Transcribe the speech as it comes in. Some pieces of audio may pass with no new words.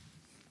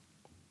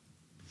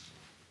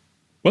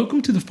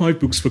Welcome to the 5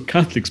 Books for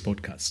Catholics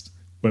podcast,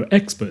 where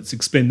experts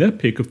explain their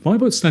pick of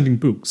 5 outstanding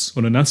books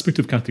on an aspect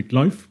of Catholic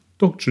life,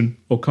 doctrine,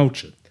 or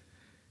culture.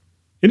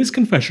 In his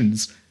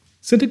Confessions,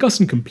 St.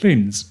 Augustine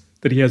complains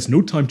that he has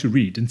no time to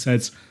read and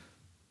says,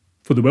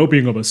 "For the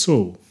well-being of our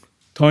soul,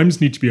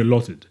 times need to be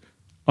allotted,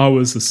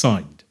 hours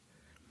assigned."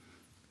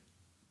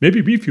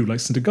 Maybe we feel like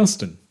St.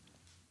 Augustine.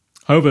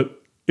 However,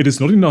 it is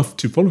not enough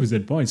to follow his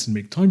advice and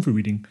make time for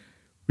reading.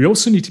 We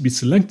also need to be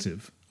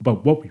selective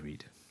about what we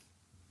read.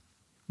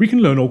 We can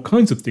learn all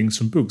kinds of things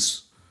from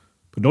books,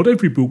 but not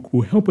every book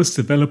will help us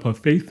develop our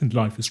faith and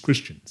life as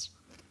Christians.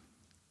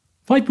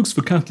 5 Books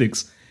for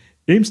Catholics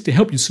aims to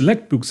help you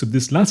select books of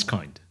this last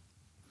kind.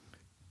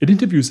 It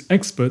interviews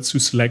experts who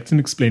select and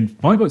explain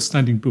 5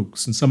 outstanding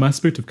books in some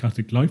aspect of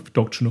Catholic life,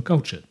 doctrine, or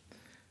culture.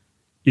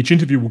 Each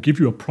interview will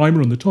give you a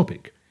primer on the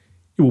topic.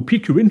 It will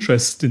pique your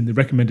interest in the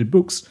recommended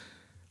books,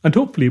 and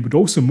hopefully it would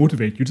also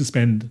motivate you to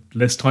spend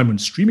less time on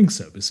streaming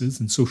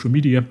services and social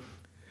media,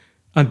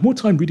 and more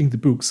time reading the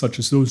books such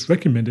as those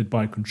recommended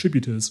by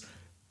contributors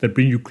that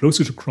bring you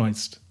closer to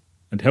Christ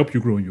and help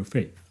you grow in your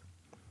faith.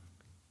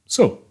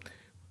 So,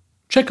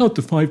 check out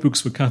the 5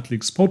 Books for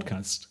Catholics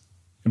podcast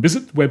and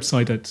visit the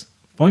website at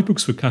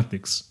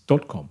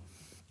 5booksforcatholics.com.